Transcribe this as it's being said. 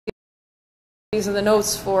These are the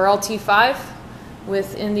notes for LT5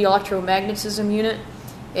 within the electromagnetism unit,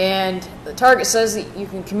 and the target says that you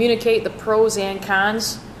can communicate the pros and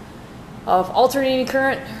cons of alternating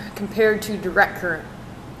current compared to direct current.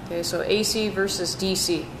 Okay, so AC versus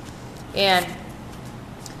DC. And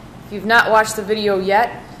if you've not watched the video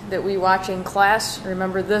yet that we watch in class,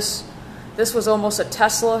 remember this was almost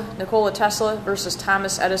a Nikola Tesla versus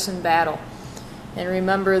Thomas Edison battle. And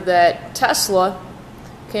remember that Tesla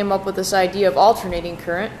came up with this idea of alternating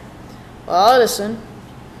current, while Edison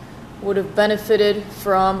would have benefited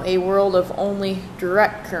from a world of only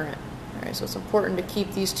direct current. All right, so it's important to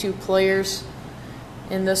keep these two players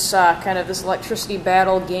in this this electricity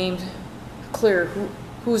battle game clear,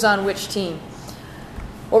 who's on which team.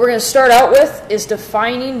 What we're going to start out with is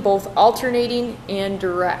defining both alternating and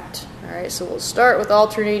direct. All right, so we'll start with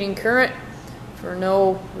alternating current for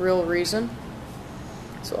no real reason.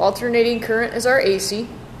 So alternating current is our AC.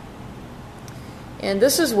 And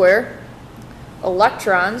this is where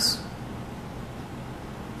electrons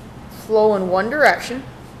flow in one direction,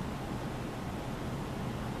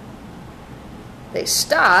 they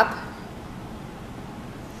stop,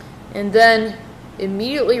 and then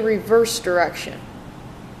immediately reverse direction.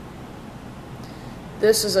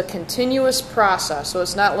 This is a continuous process, so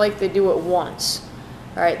it's not like they do it once.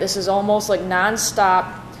 All right, this is almost like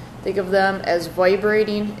non-stop. Think of them as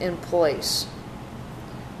vibrating in place.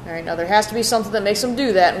 All right, now there has to be something that makes them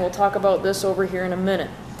do that, and we'll talk about this over here in a minute.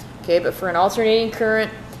 Okay, but for an alternating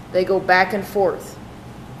current, they go back and forth.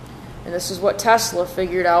 And this is what Tesla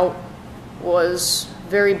figured out was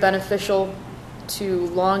very beneficial to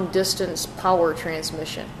long-distance power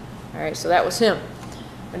transmission. All right, so that was him.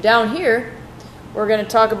 And down here, we're going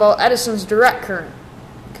to talk about Edison's direct current.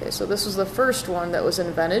 Okay, so this was the first one that was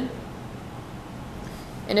invented.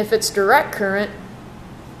 And if it's direct current,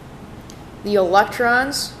 the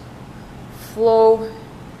electrons flow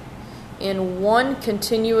in one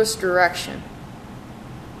continuous direction.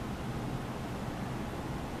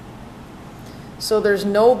 So there's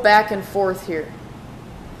no back and forth here.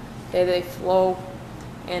 Okay, they flow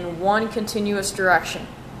in one continuous direction.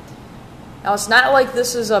 Now it's not like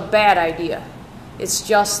this is a bad idea. It's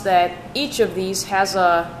just that each of these has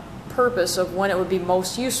a purpose of when it would be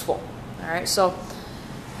most useful. All right, so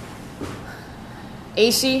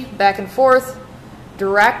AC, back and forth,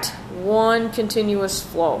 direct, one continuous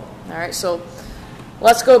flow. All right, so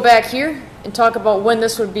let's go back here and talk about when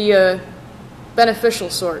this would be a beneficial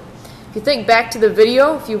sort. If you think back to the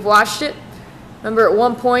video, if you've watched it, remember at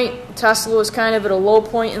one point Tesla was kind of at a low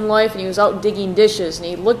point in life and he was out digging dishes and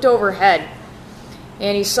he looked overhead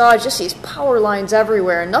and he saw just these power lines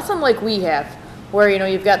everywhere, and nothing like we have, where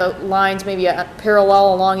you've got the lines maybe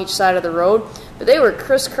parallel along each side of the road. But they were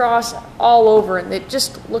crisscross all over, and it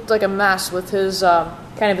just looked like a mess with his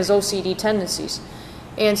kind of his OCD tendencies.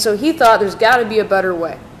 And so he thought there's got to be a better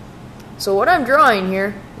way. So what I'm drawing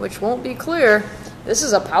here, which won't be clear, this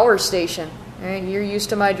is a power station. And you're used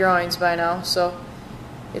to my drawings by now, so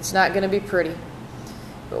it's not going to be pretty.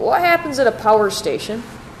 But what happens at a power station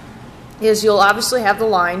is you'll obviously have the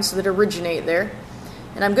lines that originate there.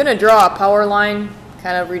 And I'm going to draw a power line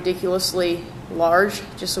kind of ridiculously large,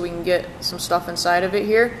 just so we can get some stuff inside of it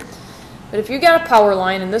here. But if you got a power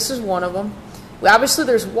line, and this is one of them, obviously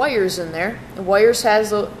there's wires in there, and wires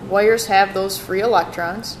have those free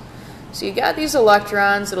electrons. So you got these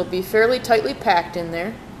electrons that'll be fairly tightly packed in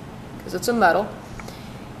there, because it's a metal.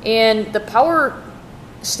 And the power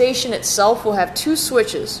station itself will have two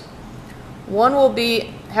switches. One will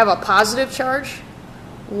have a positive charge,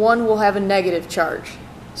 one will have a negative charge.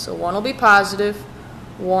 So one will be positive,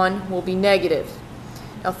 one will be negative.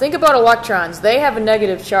 Now think about electrons. They have a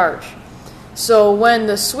negative charge. So when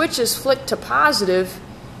the switch is flicked to positive,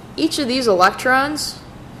 each of these electrons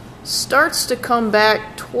starts to come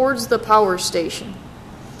back towards the power station.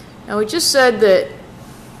 Now we just said that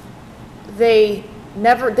they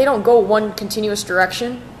don't go one continuous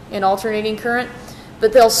direction in alternating current,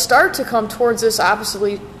 but they'll start to come towards this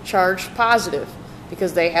oppositely charged positive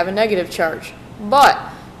because they have a negative charge. But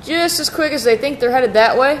just as quick as they think they're headed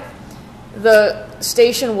that way, the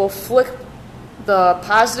station will flick the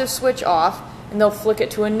positive switch off and they'll flick it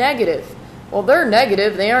to a negative. Well, they're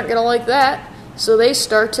negative, they aren't going to like that, so they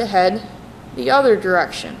start to head the other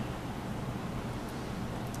direction.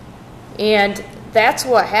 And that's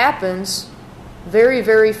what happens very,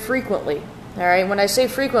 very frequently. All right, when I say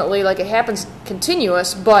frequently, like it happens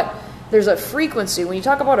continuous, but there's a frequency. When you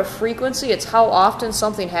talk about a frequency, it's how often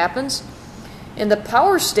something happens. And the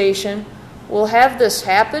power station will have this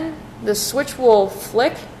happen. The switch will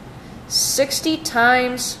flick 60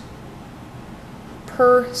 times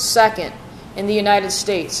per second in the United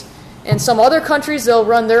States. In some other countries, they'll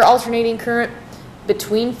run their alternating current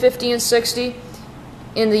between 50 and 60.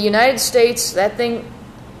 In the United States, that thing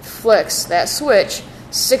flicks, that switch,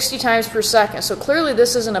 60 times per second. So clearly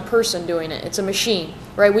this isn't a person doing it, it's a machine,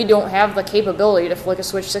 right? We don't have the capability to flick a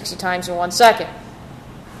switch 60 times in 1 second.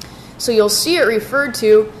 So you'll see it referred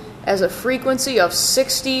to as a frequency of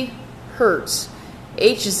 60 hertz.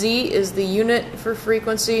 Hz is the unit for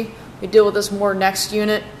frequency. We deal with this more next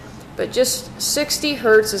unit, but just 60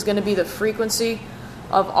 hertz is going to be the frequency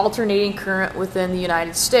of alternating current within the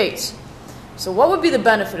United States. So what would be the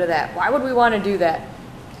benefit of that? Why would we want to do that?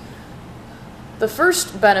 The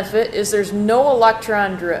first benefit is there's no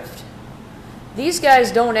electron drift. These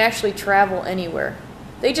guys don't actually travel anywhere.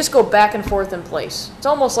 They just go back and forth in place. It's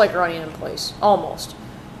almost like running in place, almost.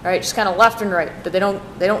 All right, just kind of left and right, but they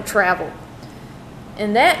don't travel.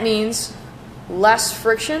 And that means less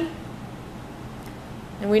friction.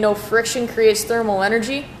 And we know friction creates thermal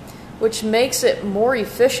energy, which makes it more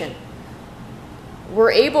efficient.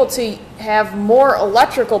 We're able to have more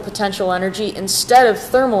electrical potential energy instead of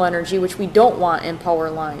thermal energy, which we don't want in power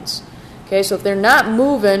lines. Okay, so if they're not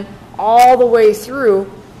moving all the way through,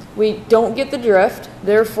 we don't get the drift,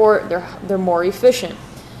 therefore they're more efficient.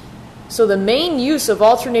 So the main use of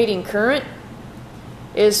alternating current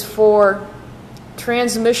is for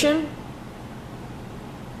transmission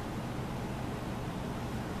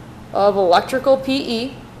of electrical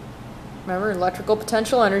PE. Remember, electrical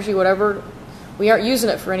potential energy, whatever. We aren't using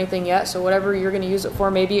it for anything yet, so whatever you're going to use it for,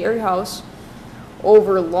 maybe at your house,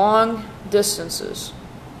 over long distances.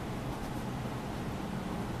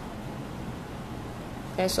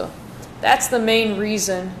 Okay, so that's the main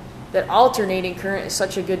reason that alternating current is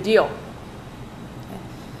such a good deal. Okay.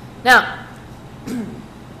 Now,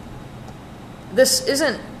 this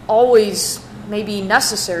isn't always maybe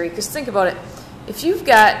necessary, because think about it. If you've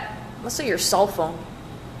got, let's say your cell phone,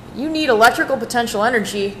 you need electrical potential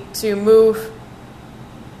energy to move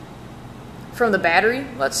from the battery,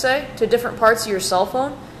 let's say, to different parts of your cell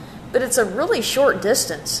phone, but it's a really short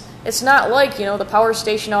distance. It's not like, the power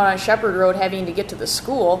station out on Shepherd Road having to get to the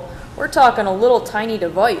school. We're talking a little tiny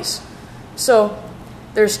device. So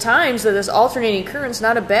there's times that this alternating current's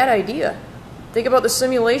not a bad idea. Think about the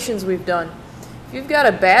simulations we've done. If you've got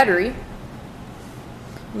a battery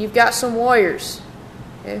and you've got some wires,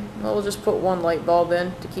 okay, well, we'll just put one light bulb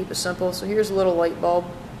in to keep it simple. So here's a little light bulb,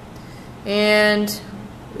 and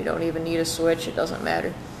we don't even need a switch, it doesn't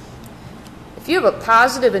matter. If you have a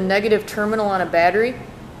positive and negative terminal on a battery,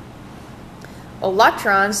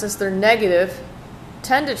 electrons, since they're negative,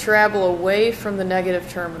 tend to travel away from the negative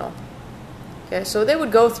terminal. Okay, so they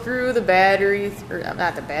would go through the battery, or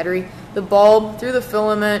not the battery, the bulb, through the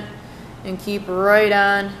filament, and keep right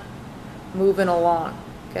on moving along.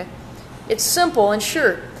 Okay, it's simple, and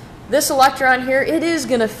sure, this electron here, it is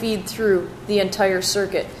going to feed through the entire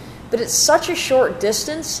circuit, but it's such a short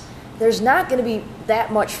distance, there's not going to be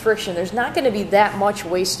that much friction, there's not going to be that much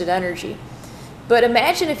wasted energy. But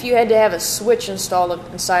imagine if you had to have a switch installed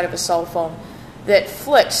inside of a cell phone that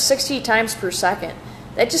flicks 60 times per second.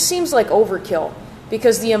 That just seems like overkill,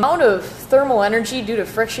 because the amount of thermal energy due to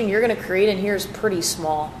friction you're going to create in here is pretty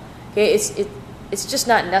small. Okay, it's just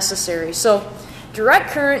not necessary. So direct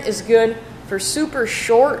current is good for super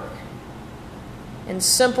short and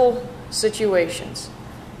simple situations.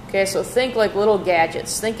 Okay, so think like little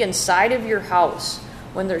gadgets. Think inside of your house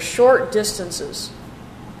when there's short distances.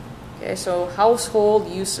 Okay, so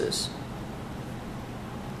household uses.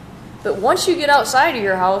 But once you get outside of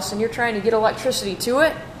your house and you're trying to get electricity to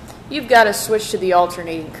it, you've got to switch to the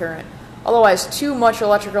alternating current. Otherwise, too much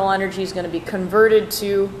electrical energy is going to be converted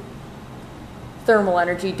to thermal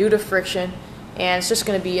energy due to friction, and it's just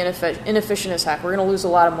going to be inefficient as heck. We're going to lose a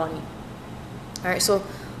lot of money. All right, so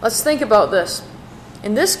let's think about this.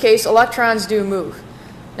 In this case, electrons do move.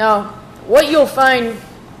 Now, what you'll find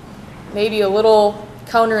maybe a little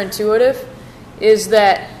counterintuitive is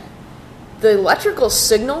that the electrical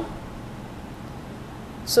signal,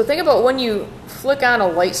 so think about when you flick on a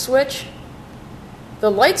light switch, the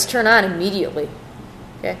lights turn on immediately.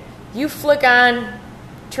 Okay, you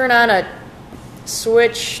turn on a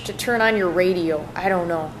switch to turn on your radio, I don't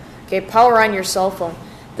know. Okay, power on your cell phone.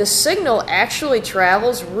 The signal actually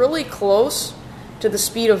travels really close to the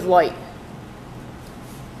speed of light.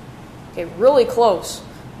 Okay, really close.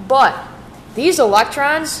 But these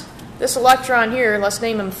electrons, this electron here, let's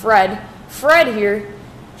name him Fred. Fred here,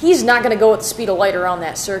 he's not going to go at the speed of light around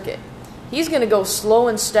that circuit. He's going to go slow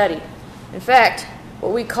and steady. In fact,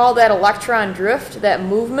 what we call that electron drift, that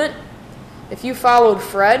movement, if you followed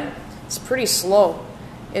Fred, it's pretty slow.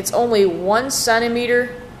 It's only 1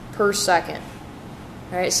 centimeter per second.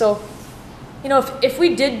 All right, so you know, if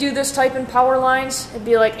we did do this type in power lines, it'd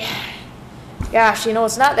be like, gosh, you know,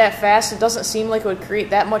 it's not that fast. It doesn't seem like it would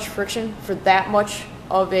create that much friction for that much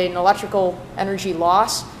of an electrical energy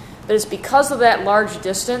loss. But it's because of that large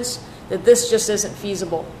distance that this just isn't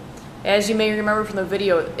feasible. As you may remember from the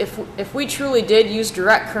video, if we truly did use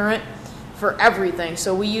direct current for everything,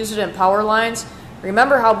 so we used it in power lines,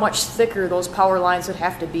 remember how much thicker those power lines would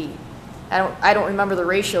have to be. I don't remember the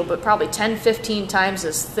ratio, but probably 10-15 times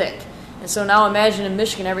as thick. And so now imagine in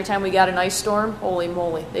Michigan, every time we got an ice storm, holy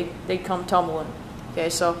moly, they'd come tumbling. Okay,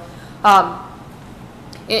 so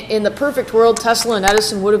in the perfect world, Tesla and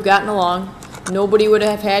Edison would have gotten along. Nobody would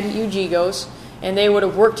have had huge egos, and they would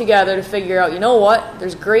have worked together to figure out, you know what,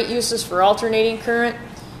 there's great uses for alternating current,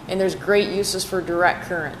 and there's great uses for direct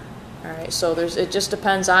current. All right, so it just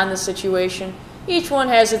depends on the situation. Each one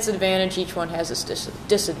has its advantage, each one has its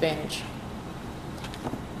disadvantage.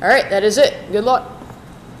 All right, that is it. Good luck.